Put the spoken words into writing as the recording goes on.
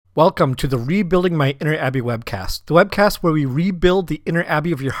Welcome to the Rebuilding My Inner Abbey webcast, the webcast where we rebuild the inner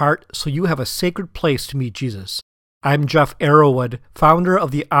abbey of your heart so you have a sacred place to meet Jesus. I'm Jeff Arrowwood, founder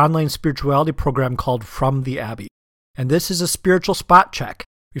of the online spirituality program called From the Abbey, and this is a spiritual spot check,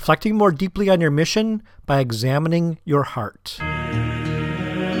 reflecting more deeply on your mission by examining your heart.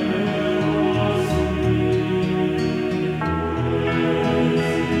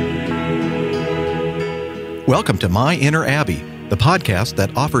 Welcome to My Inner Abbey, the podcast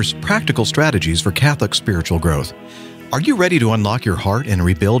that offers practical strategies for Catholic spiritual growth. Are you ready to unlock your heart and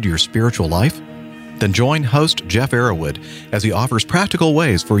rebuild your spiritual life? Then join host Jeff Arrowwood as he offers practical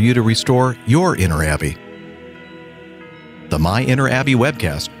ways for you to restore your inner abbey. The My Inner Abbey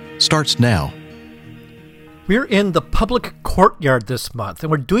webcast starts now. We're in the public courtyard this month,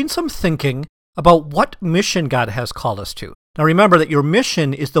 and we're doing some thinking about what mission God has called us to. Now remember that your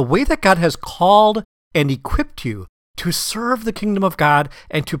mission is the way that God has called and equipped you to serve the kingdom of God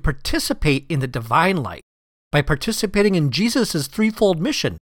and to participate in the divine light by participating in Jesus' threefold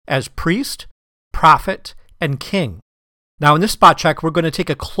mission as priest, prophet, and king. Now in this spot check, we're going to take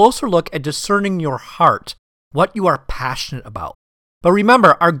a closer look at discerning your heart, what you are passionate about. But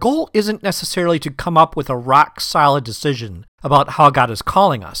remember, our goal isn't necessarily to come up with a rock-solid decision about how God is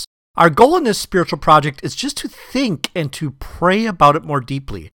calling us. Our goal in this spiritual project is just to think and to pray about it more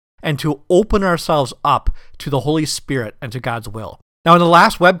deeply, and to open ourselves up to the Holy Spirit and to God's will. Now, in the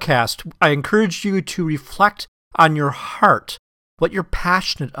last webcast, I encouraged you to reflect on your heart, what you're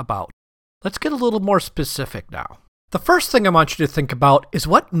passionate about. Let's get a little more specific now. The first thing I want you to think about is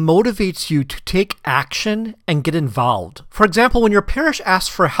what motivates you to take action and get involved. For example, when your parish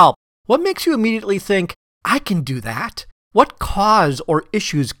asks for help, what makes you immediately think, I can do that? What cause or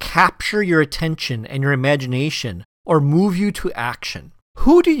issues capture your attention and your imagination or move you to action?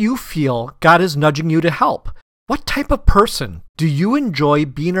 Who do you feel God is nudging you to help? What type of person do you enjoy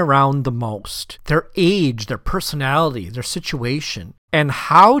being around the most? Their age, their personality, their situation, and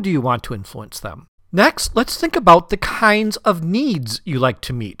how do you want to influence them? Next, let's think about the kinds of needs you like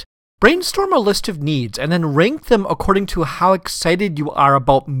to meet. Brainstorm a list of needs and then rank them according to how excited you are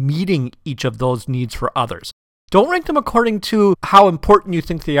about meeting each of those needs for others. Don't rank them according to how important you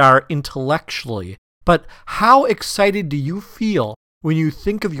think they are intellectually, but how excited do you feel when you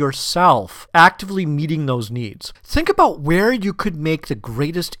think of yourself actively meeting those needs? Think about where you could make the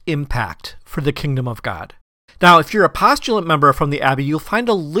greatest impact for the kingdom of God. Now, if you're a postulant member from the Abbey, you'll find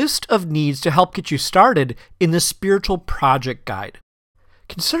a list of needs to help get you started in the Spiritual Project Guide.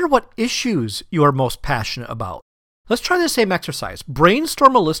 Consider what issues you are most passionate about. Let's try the same exercise.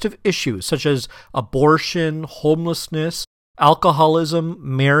 Brainstorm a list of issues such as abortion, homelessness, alcoholism,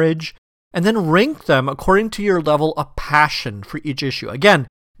 marriage, and then rank them according to your level of passion for each issue. Again,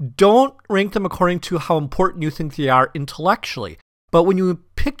 don't rank them according to how important you think they are intellectually, but when you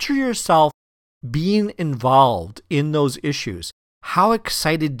picture yourself being involved in those issues, how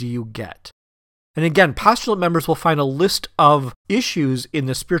excited do you get? And again, postulant members will find a list of issues in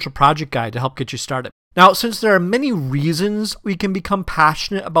the Spiritual Project Guide to help get you started. Now, since there are many reasons we can become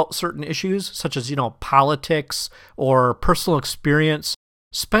passionate about certain issues, such as, politics or personal experience,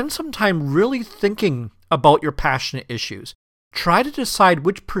 spend some time really thinking about your passionate issues. Try to decide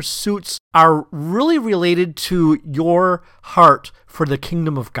which pursuits are really related to your heart for the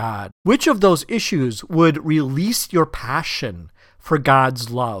kingdom of God. Which of those issues would release your passion for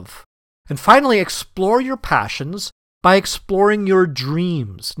God's love? And finally, explore your passions by exploring your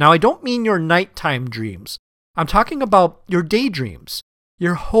dreams. Now, I don't mean your nighttime dreams. I'm talking about your daydreams,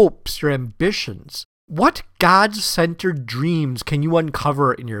 your hopes, your ambitions. What God-centered dreams can you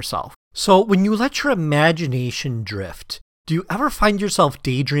uncover in yourself? So when you let your imagination drift, do you ever find yourself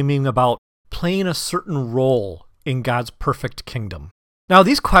daydreaming about playing a certain role in God's perfect kingdom? Now,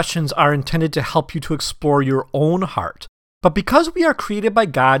 these questions are intended to help you to explore your own heart. But because we are created by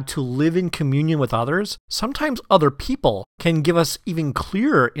God to live in communion with others, sometimes other people can give us even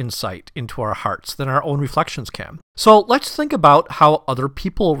clearer insight into our hearts than our own reflections can. So let's think about how other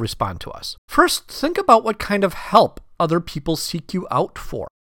people respond to us. First, think about what kind of help other people seek you out for.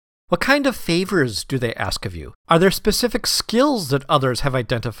 What kind of favors do they ask of you? Are there specific skills that others have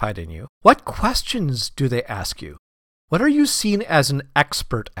identified in you? What questions do they ask you? What are you seen as an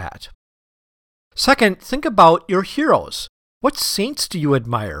expert at? Second, think about your heroes. What saints do you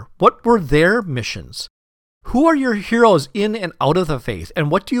admire? What were their missions? Who are your heroes in and out of the faith,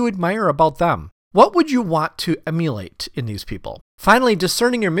 and what do you admire about them? What would you want to emulate in these people? Finally,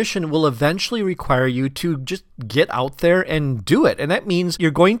 discerning your mission will eventually require you to just get out there and do it. And that means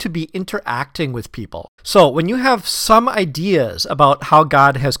you're going to be interacting with people. So when you have some ideas about how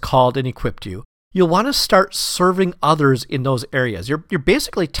God has called and equipped you, you'll want to start serving others in those areas. You're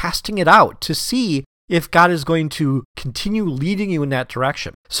basically testing it out to see if God is going to continue leading you in that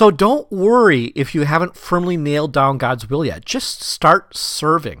direction. So don't worry if you haven't firmly nailed down God's will yet. Just start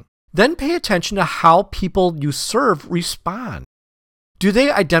serving. Then pay attention to how people you serve respond. Do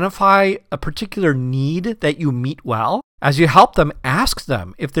they identify a particular need that you meet well? As you help them, ask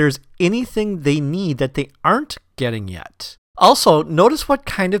them if there's anything they need that they aren't getting yet. Also, notice what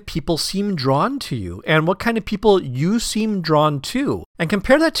kind of people seem drawn to you and what kind of people you seem drawn to, and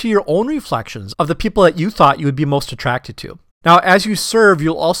compare that to your own reflections of the people that you thought you would be most attracted to. Now, as you serve,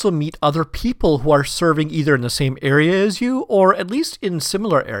 you'll also meet other people who are serving either in the same area as you or at least in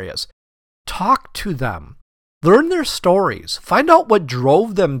similar areas. Talk to them. Learn their stories. Find out what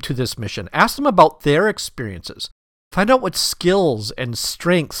drove them to this mission. Ask them about their experiences. Find out what skills and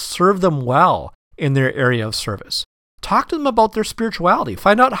strengths serve them well in their area of service. Talk to them about their spirituality.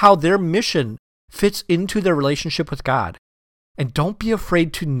 Find out how their mission fits into their relationship with God. And don't be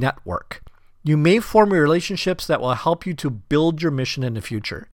afraid to network. You may form relationships that will help you to build your mission in the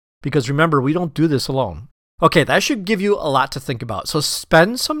future. Because remember, we don't do this alone. Okay, that should give you a lot to think about. So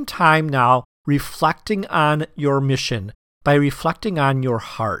spend some time now reflecting on your mission by reflecting on your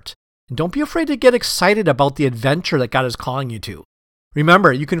heart. And don't be afraid to get excited about the adventure that God is calling you to.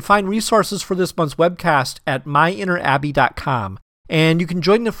 Remember, you can find resources for this month's webcast at myinnerabby.com, and you can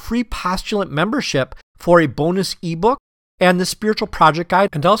join the free postulant membership for a bonus ebook and the spiritual project guide,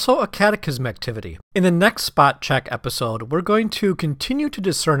 and also a catechism activity. In the next Spot Check episode, we're going to continue to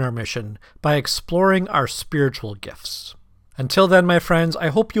discern our mission by exploring our spiritual gifts. Until then, my friends, I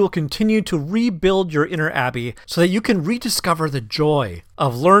hope you will continue to rebuild your inner Abby so that you can rediscover the joy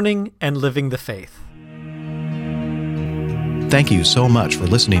of learning and living the faith. Thank you so much for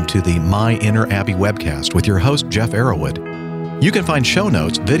listening to the My Inner Abby webcast with your host, Jeff Arrowwood. You can find show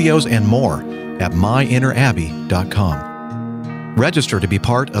notes, videos, and more at myinnerabby.com. Register to be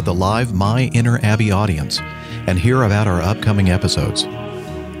part of the live My Inner Abby audience and hear about our upcoming episodes.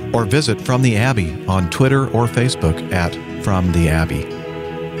 Or visit From the Abbey on Twitter or Facebook at From the Abbey.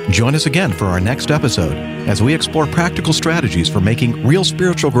 Join us again for our next episode as we explore practical strategies for making real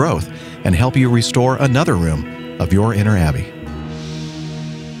spiritual growth and help you restore another room of your inner Abby.